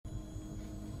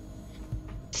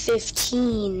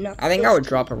15. I think I would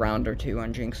drop a round or two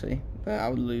on Jinxie, but I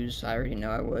would lose. I already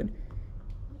know I would.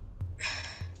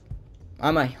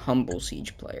 I'm a humble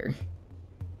Siege player.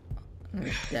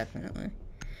 Definitely.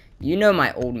 You know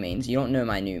my old mains. You don't know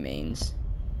my new mains.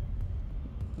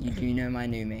 You do know my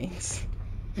new mains.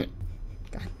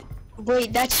 God.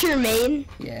 Wait, that's your main?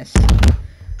 Yes.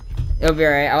 It'll be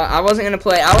alright. I wasn't gonna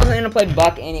play. I wasn't gonna play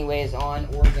Buck anyways on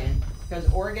Oregon because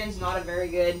Oregon's not a very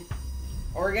good.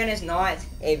 Oregon is not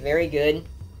a very good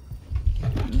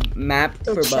map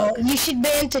for Buck. You should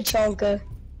ban Tachanka.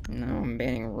 No, I'm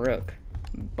banning Rook,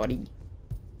 buddy.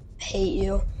 Hate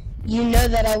you. You know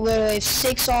that I literally have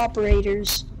 6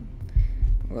 operators.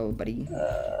 Well, buddy.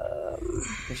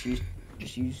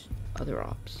 Just use other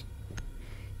ops.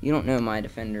 You don't know my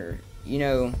defender. You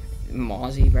know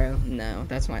Mozzie, bro? No,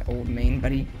 that's my old main,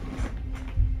 buddy.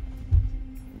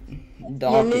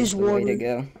 Doc is the way to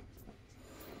go.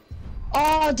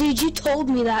 Oh, dude, you told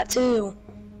me that too.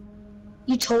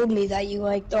 You told me that you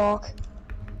like Doc.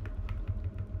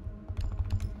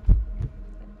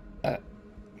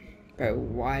 Bro,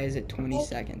 why is it 20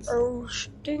 seconds? Oh,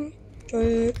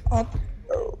 stinky up.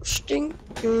 Oh,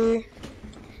 stinky.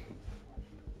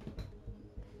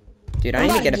 Dude, I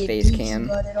need to get a face cam.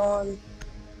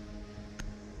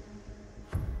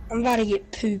 I'm about to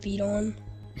get poopied on.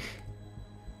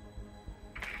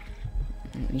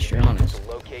 You sure honest?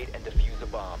 Locate and defuse a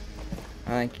bomb. I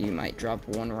think you might drop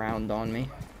one round on me.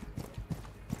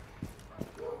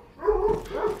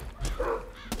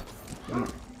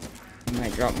 You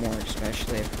might drop more,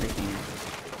 especially if freaking.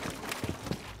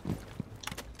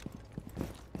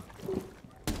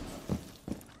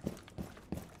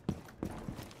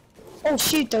 Oh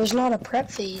shoot, there's not a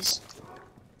prep phase.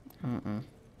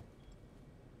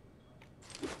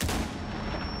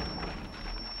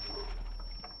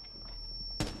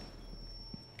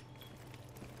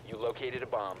 You located a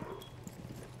bomb.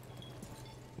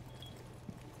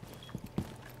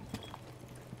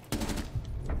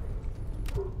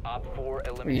 Op 4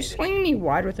 eliminated. Are you swinging me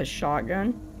wide with a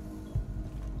shotgun?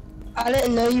 I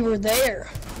didn't know you were there.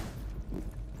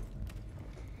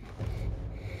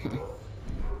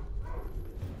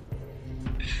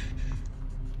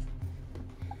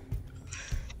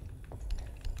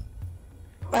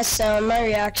 My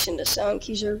reaction to sound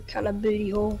cues are kind of booty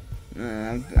hole.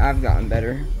 I've gotten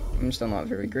better. I'm still not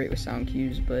very great with sound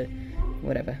cues, but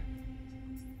whatever.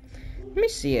 Let me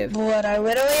see if. But I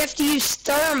literally have to use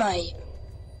thermite.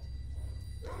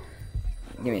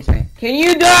 Give me a second. Can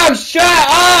you dogs shut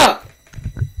up?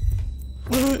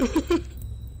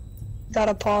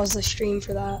 Gotta pause the stream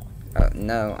for that.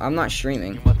 No, I'm not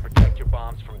streaming. You must protect your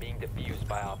bombs from being defused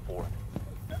by Op 4.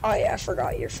 Oh yeah, I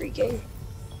forgot you're freaking.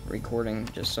 Recording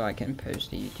just so I can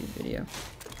post a YouTube video.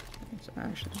 It's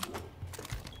actually.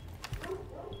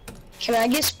 Can I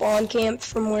get spawn camped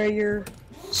from where you're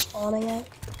spawning at?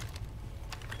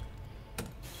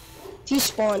 If you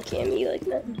spawn camp me like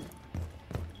that.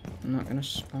 I'm not gonna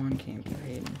spawn camp you,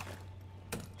 Hayden.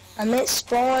 I meant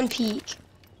spawn peek.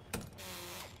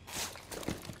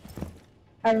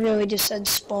 I really just said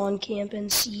spawn camp and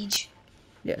siege.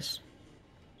 Yes.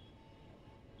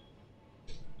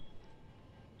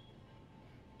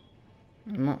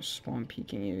 I'm not spawn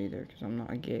peeking you either, because I'm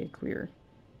not a gay queer.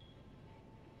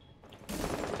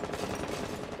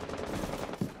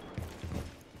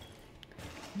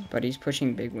 But he's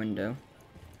pushing big window.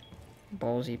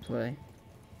 Ballsy play.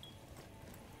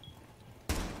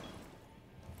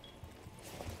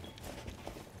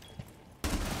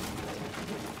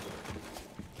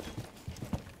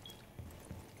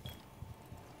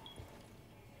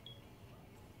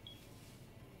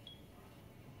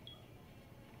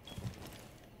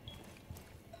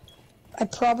 I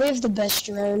probably have the best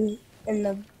drone in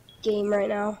the game right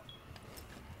now.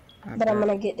 But I'm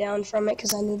gonna get down from it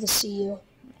because I need to see you.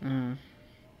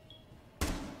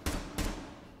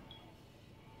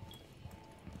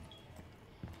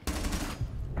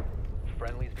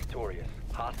 Friendly's victorious.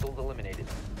 Hostiles eliminated.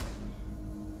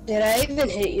 Did I even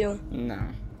hit you? No.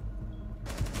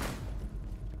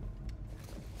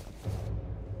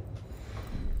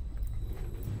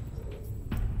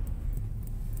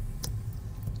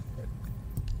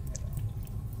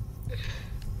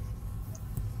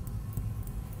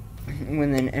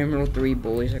 When an Emerald 3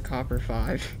 bullies a Copper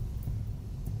 5.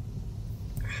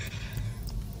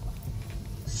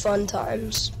 Fun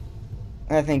times.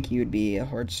 I think you would be a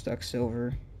hard stuck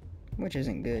silver, which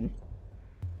isn't good.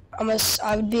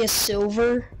 I would be a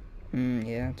silver.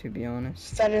 Yeah, to be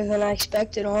honest. Better than I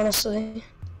expected, honestly.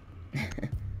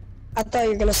 I thought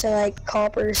you were gonna say like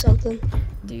copper or something.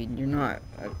 Dude, you're not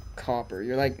a copper.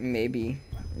 You're like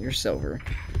you're silver.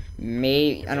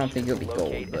 I don't think it'll be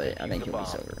gold, but I think it'll be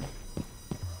silver.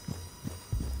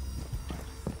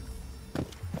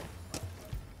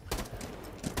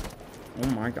 Oh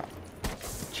my god.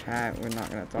 Chat, we're not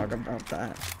gonna talk about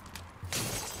that.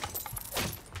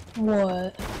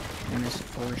 What? I missed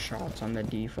 4 shots on the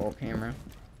default camera.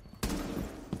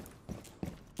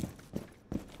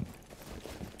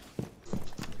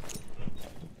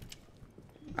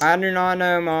 I do not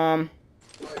know, Mom.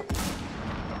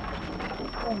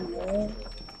 Oh no.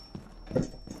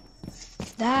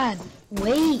 Dad,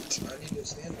 wait. I need to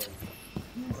stand there.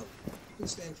 You can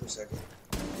stand for a second.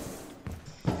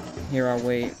 Here, I'll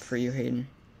wait for you, Hayden.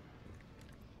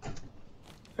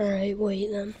 Alright,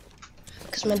 wait then.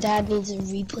 Because my dad needs to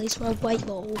replace my white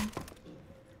bulb.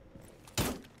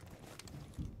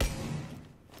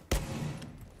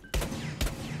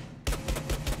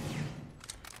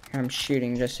 I'm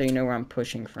shooting, just so you know where I'm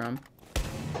pushing from.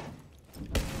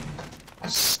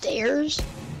 Stairs?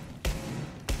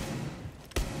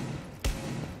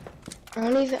 I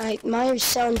don't even, my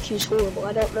sound cue's horrible.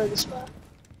 I don't know this map.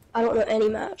 I don't know any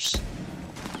maps.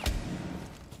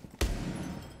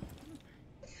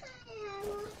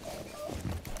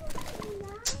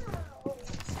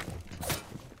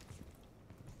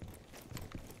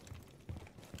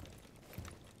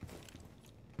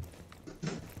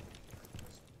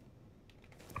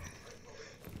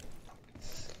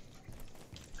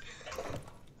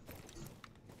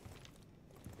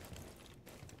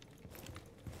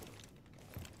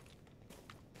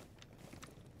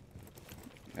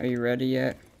 Are you ready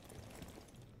yet?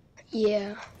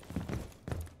 Yeah.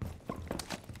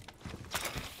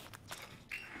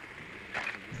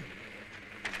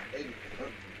 Hey,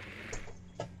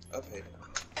 up, hey.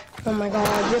 Oh my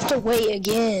god, you have to wait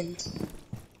again.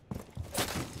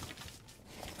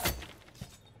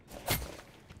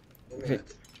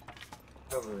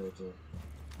 Cover right there.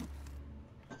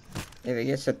 If it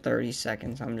gets to 30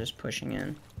 seconds, I'm just pushing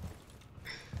in.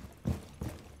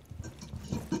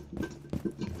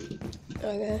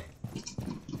 Okay.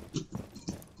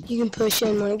 You can push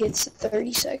in when it gets to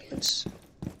 30 seconds.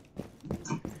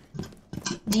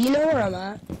 Do you know where I'm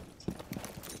at?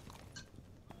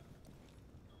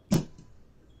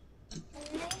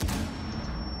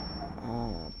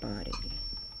 Oh, buddy.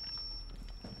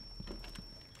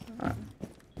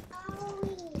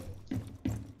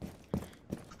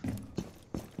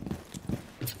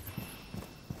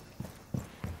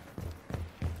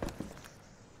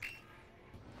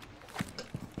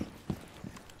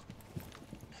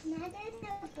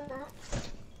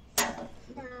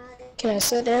 Can I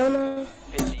sit down now?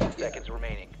 15 seconds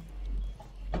remaining.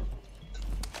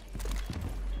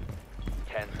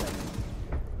 10 seconds.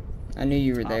 I knew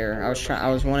you were there. I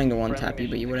was wanting to one-tap you,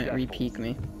 but you wouldn't re-peek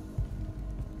me.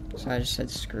 So I just said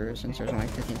screw, since there's only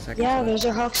 15 seconds Yeah, left. those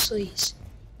are Huxley's.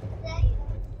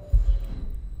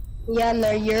 Yeah, and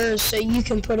they're yours, so you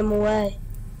can put them away.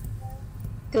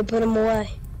 Go put them away.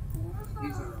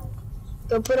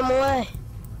 Go put them away.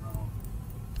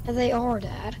 Yeah, they are,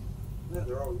 Dad. Yeah,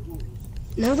 they're all yours.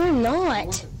 No, they're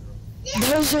not.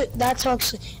 That's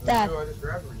Huxley. Dad, No, I just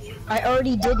grabbed them. I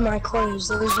already did my clothes.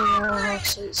 Those are all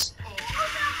Huxley's.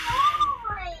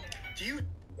 Do you?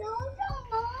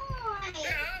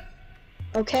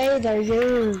 Okay, they're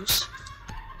yours.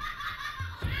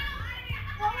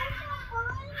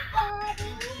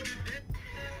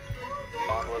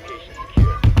 Bomb location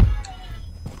secure.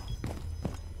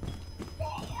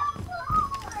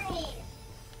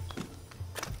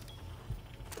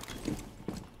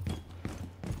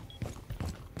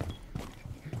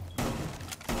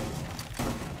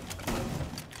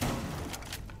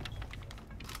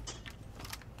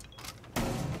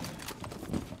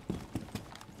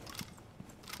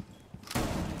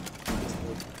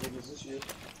 Is this you?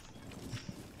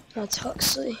 That's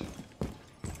Huxley.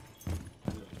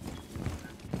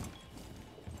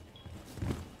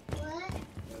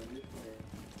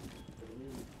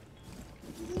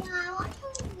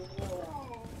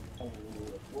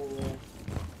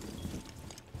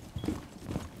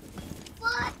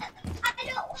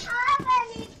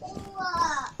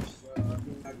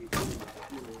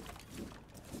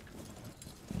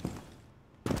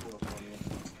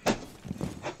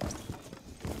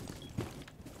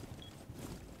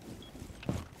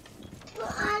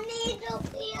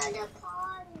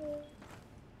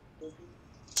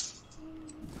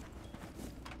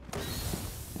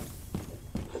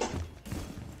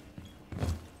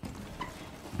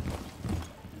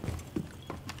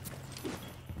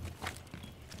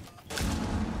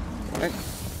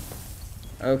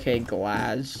 Okay,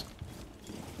 Glaz.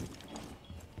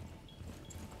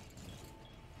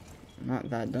 Not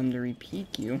that dumb to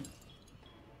re-peek you.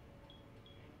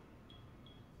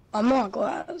 I'm not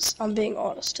glass. I'm being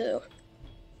honest too.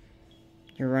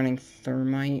 You're running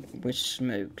thermite with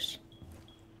smokes.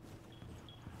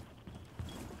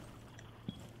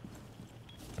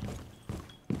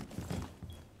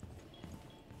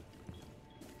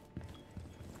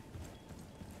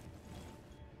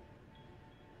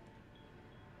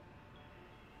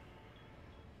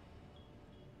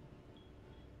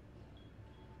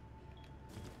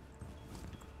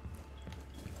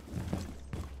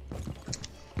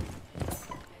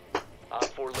 Op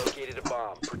 4 located a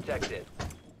bomb. Protect it.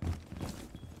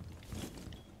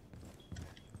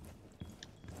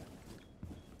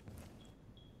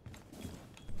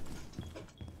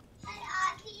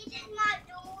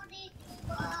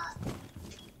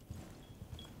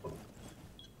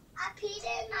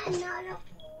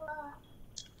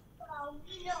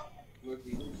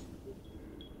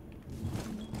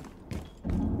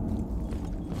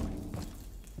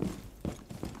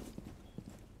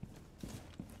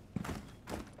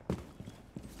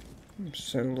 I'm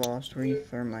so lost. Where are you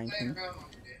thermiting?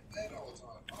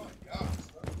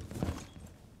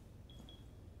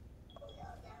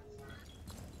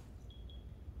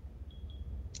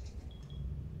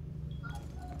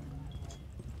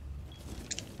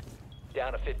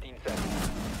 Down to 15 seconds.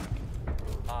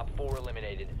 Op 4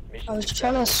 eliminated. Mission I was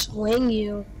trying to swing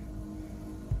you.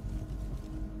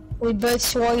 We both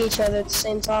swung each other at the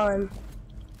same time.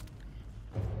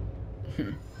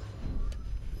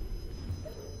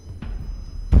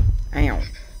 Ow.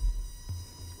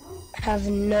 Have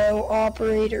no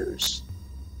operators.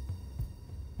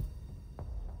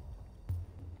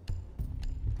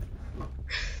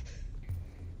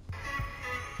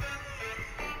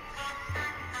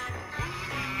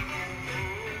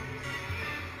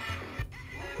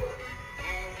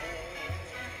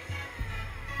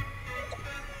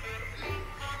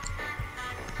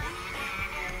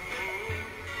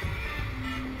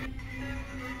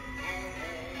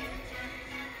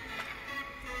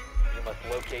 You must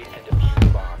locate and defuse the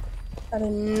bomb. I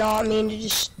did not mean to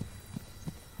just...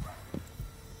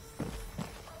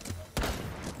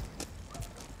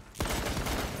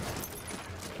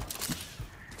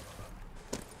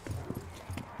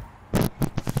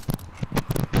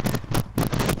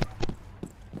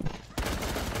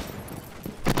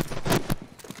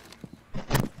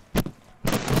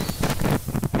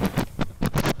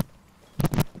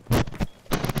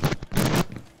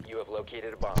 You have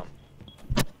located a bomb.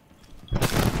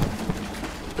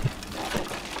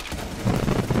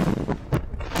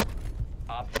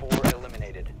 Op 4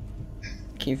 eliminated.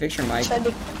 Can you fix your mic? Tried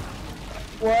to...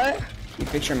 What? Can you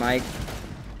fix your mic?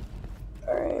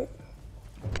 Alright.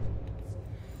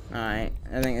 Alright.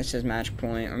 I think this is match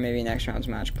point. Or maybe next round's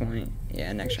match point.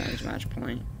 Yeah, next round's match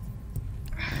point.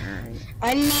 Alright.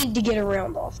 I need to get a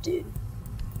round off, dude.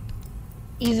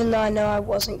 Even though I know I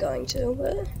wasn't going to,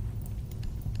 but...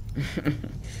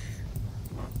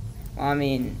 Well, I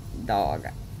mean, dog.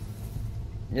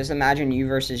 Just imagine you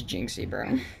versus Jinxie,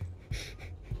 bro.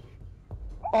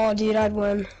 Oh, dude, I'd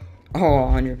win. Oh,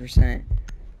 100%.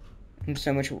 I'm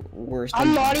so much worse than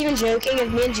I'm not even joking. If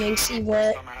me and Jinxie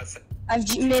went...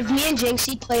 if me and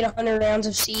Jinxie played 100 rounds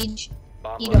of Siege,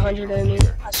 Bomb he'd 100 location on me.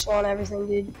 secure. I swan everything,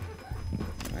 dude.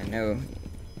 I know.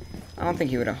 I don't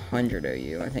think he would 100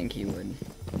 you. I think he would.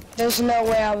 There's no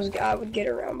way I would get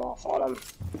a round off on him.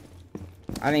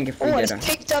 I think if we Oh, I get just a...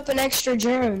 picked up an extra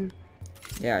drone.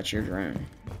 Yeah, it's your drone.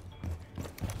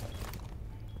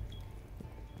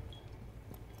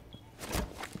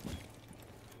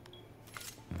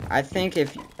 I think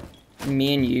if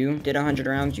me and you did 100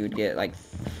 rounds, you would get like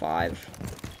 5.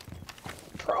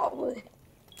 Probably.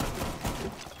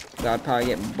 I'd probably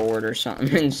get bored or something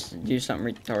and do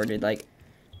something retarded. Like,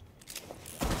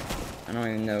 I don't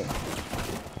even know.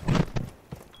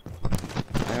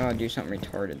 I know I'd do something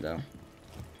retarded though.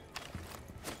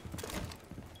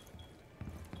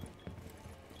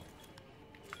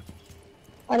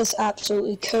 I just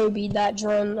absolutely Kobe'd that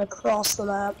drone across the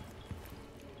map.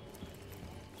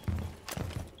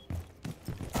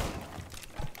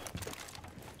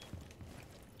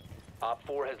 Op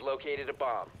 4 has located a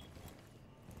bomb.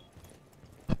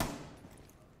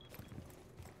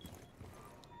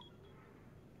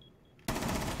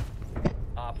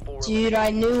 Op 4 Dude,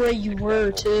 I knew where you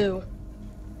were too.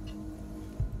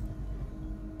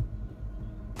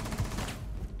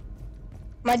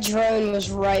 My drone was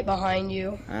right behind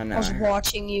you. I know. I was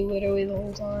watching you literally the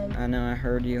whole time. I know. I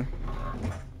heard you.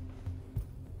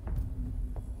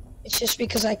 It's just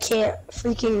because I can't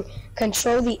freaking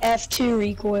control the F2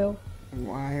 recoil.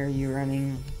 Why are you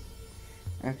running?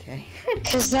 Okay.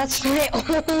 Cause that's my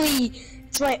only,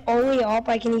 it's my only op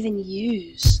I can even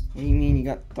use. What do you mean you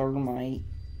got thermite?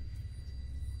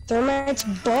 Thermite's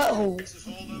butthole.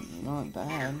 Not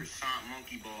bad.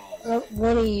 I don't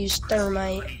want to use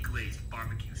thermite.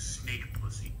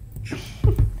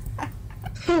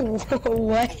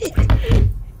 What?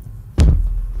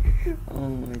 Oh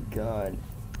my god.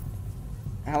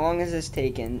 How long has this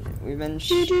taken? We've been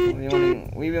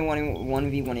wanting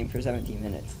 1v1ing for 17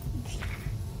 minutes.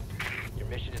 Your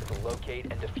mission is to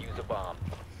locate and defuse a bomb.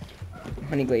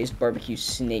 Honey glazed barbecue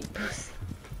snake pussy.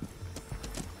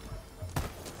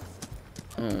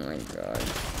 Oh my god.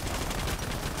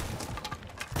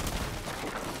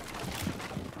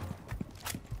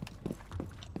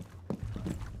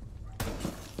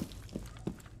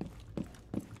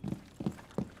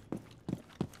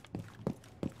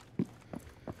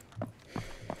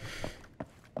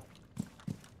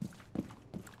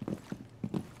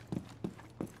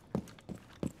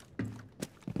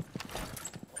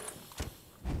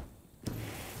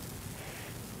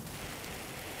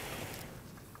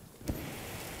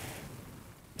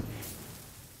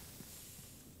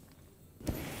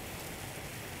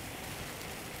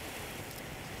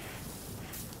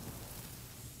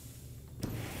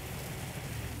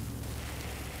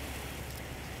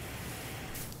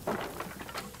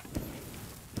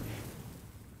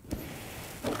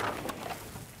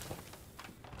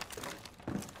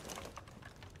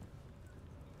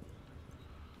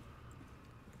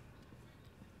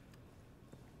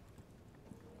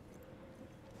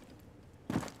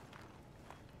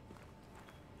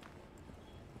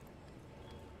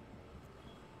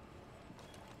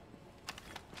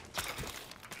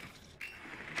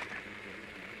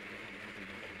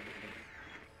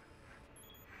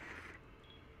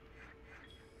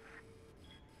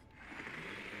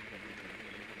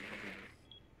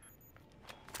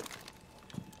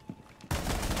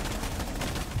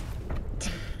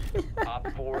 Op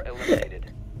 4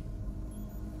 eliminated.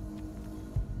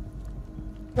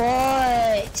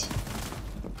 What?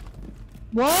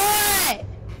 What?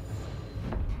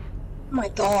 Oh my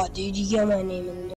god, dude, you got my name in there.